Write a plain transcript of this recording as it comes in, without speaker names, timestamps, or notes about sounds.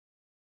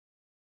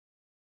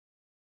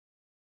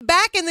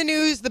back in the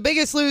news, The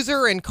Biggest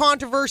Loser and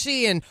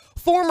controversy and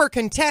former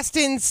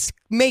contestants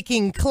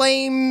making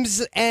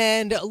claims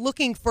and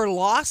looking for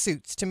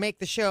lawsuits to make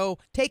the show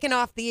taken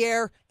off the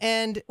air.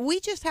 And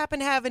we just happen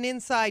to have an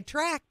inside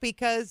track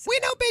because we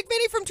know Big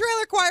Vinny from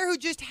Trailer Choir, who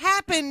just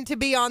happened to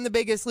be on The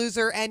Biggest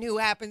Loser and who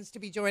happens to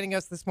be joining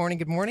us this morning.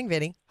 Good morning,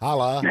 Vinny.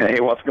 Holla.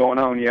 Hey, what's going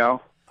on,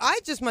 yo? I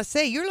just must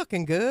say, you're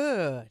looking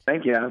good.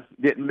 Thank you.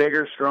 Getting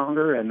bigger,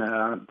 stronger,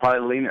 and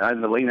probably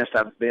the leanest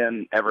I've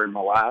been ever in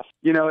my life.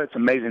 You know, it's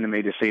amazing to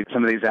me to see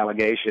some of these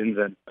allegations.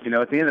 And, you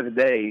know, at the end of the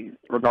day,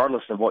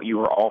 regardless of what you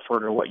were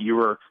offered or what you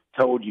were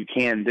told you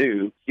can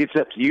do, it's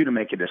up to you to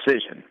make a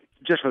decision.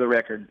 Just for the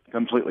record,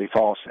 completely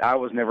false. I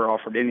was never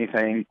offered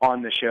anything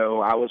on the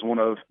show. I was one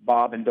of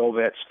Bob and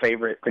Dovet's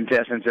favorite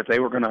contestants. If they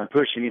were going to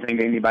push anything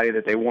to anybody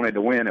that they wanted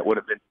to win, it would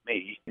have been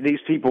me. These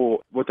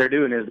people, what they're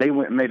doing is they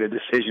went and made a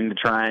decision to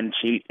try and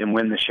cheat and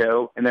win the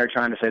show, and they're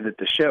trying to say that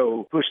the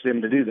show pushed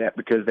them to do that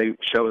because they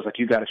show us like,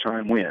 you got to try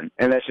and win.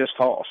 And that's just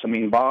false. I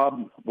mean,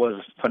 Bob was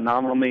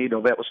phenomenal to me.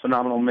 Dovet was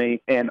phenomenal to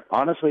me. And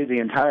honestly, the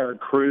entire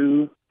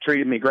crew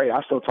treated me great.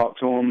 I still talk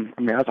to them.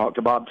 I mean, I talked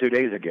to Bob 2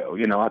 days ago.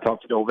 You know, I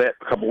talked to Dovet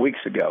a couple weeks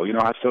ago. You know,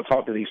 I still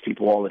talk to these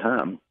people all the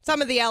time.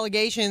 Some of the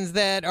allegations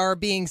that are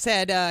being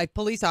said, a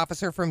police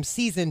officer from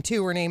season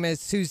 2, her name is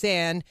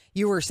Suzanne,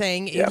 you were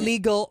saying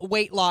illegal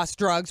weight loss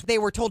drugs. They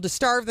were told to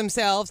starve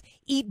themselves,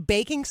 eat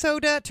baking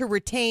soda to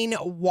retain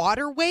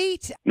water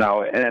weight.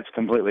 No, and that's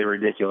completely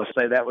ridiculous.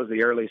 Say that was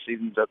the early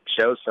seasons of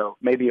the show, so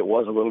maybe it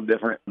was a little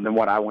different than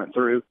what I went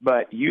through.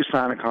 But you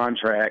sign a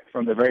contract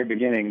from the very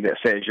beginning that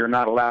says you're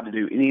not allowed to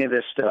do any of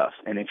this stuff.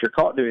 And if you're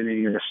caught doing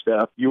any of this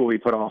stuff, you will be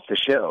put off the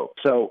show.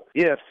 So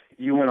if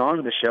you went on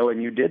to the show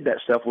and you did that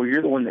stuff, well,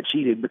 you're the one that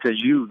cheated because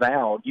you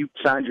vowed, you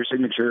signed your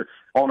signature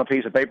on a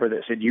piece of paper that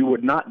said you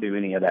would not do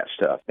any of that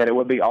stuff, that it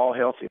would be all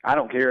healthy. I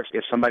don't care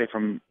if somebody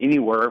from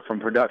anywhere, from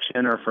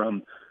production or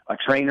from a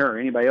trainer or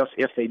anybody else,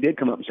 if they did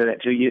come up and say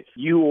that to you,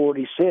 you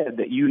already said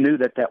that you knew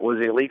that that was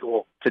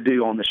illegal to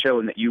do on the show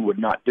and that you would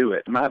not do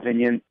it. In my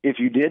opinion, if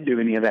you did do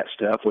any of that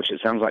stuff, which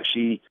it sounds like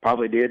she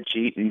probably did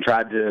cheat and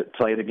tried to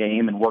play the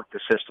game and work the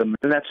system,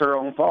 then that's her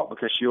own fault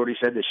because she already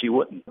said that she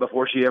wouldn't.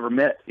 Before she ever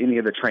met any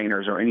of the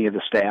trainers or any of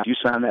the staff, you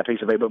signed that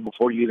piece of paper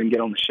before you even get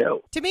on the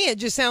show. To me, it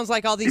just sounds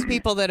like all these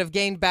people that have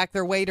gained back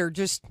their weight are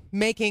just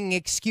making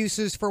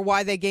excuses for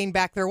why they gained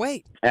back their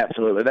weight.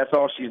 Absolutely. That's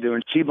all she's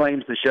doing. She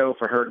blames the show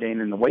for her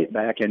gaining the weight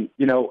back. And,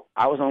 you know,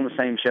 I was on the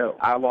same show.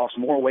 I lost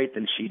more weight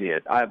than she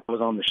did. I was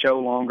on the show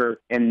longer,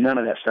 and none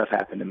of that stuff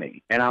happened to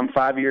me. And I'm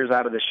 5 years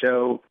out of the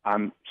show.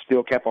 I'm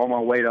still kept all my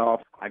weight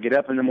off. I get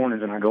up in the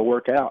mornings and I go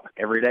work out.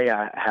 Every day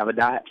I have a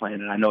diet plan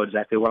and I know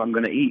exactly what I'm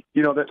going to eat.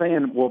 You know, they're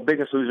saying, well,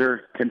 Biggest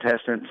Loser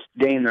contestants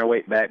gain their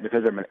weight back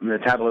because their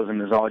metabolism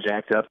is all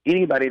jacked up.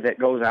 Anybody that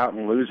goes out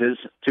and loses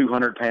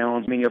 200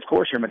 pounds, I mean, of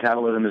course your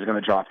metabolism is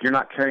going to drop. You're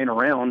not carrying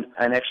around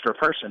an extra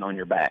person on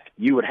your back.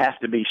 You would have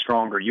to be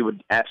stronger. You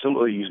would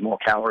absolutely use more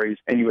calories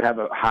and you would have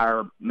a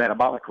higher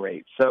metabolic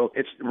rate. So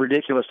it's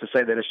ridiculous to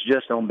say that it's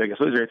just on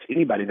Biggest Loser. It's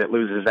anybody that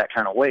loses that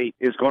kind of weight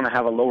is going to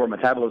have a lower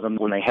metabolism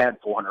when they had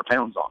 400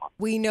 pounds on them.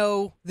 We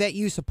know that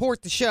you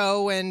support the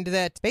show and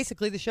that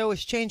basically the show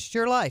has changed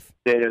your life.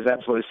 It has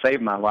absolutely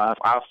saved my life.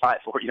 I'll fight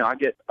for it. You know, I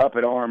get up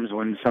at arms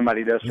when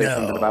somebody does say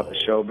something about the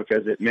show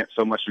because it meant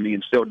so much to me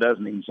and still does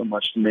mean so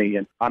much to me.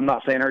 And I'm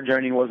not saying her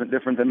journey wasn't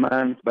different than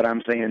mine, but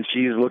I'm saying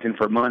she's looking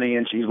for money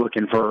and she's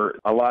looking for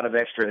a lot of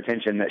extra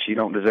attention that she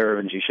don't deserve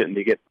and she shouldn't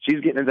be getting. She's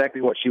getting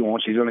exactly what she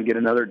wants. She's going to get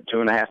another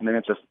 2.5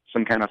 minutes of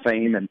some kind of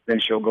fame and then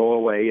she'll go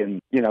away.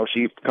 And, you know,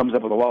 she comes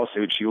up with a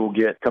lawsuit, she will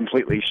get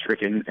completely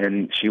stricken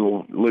and she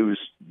will lose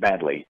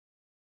badly.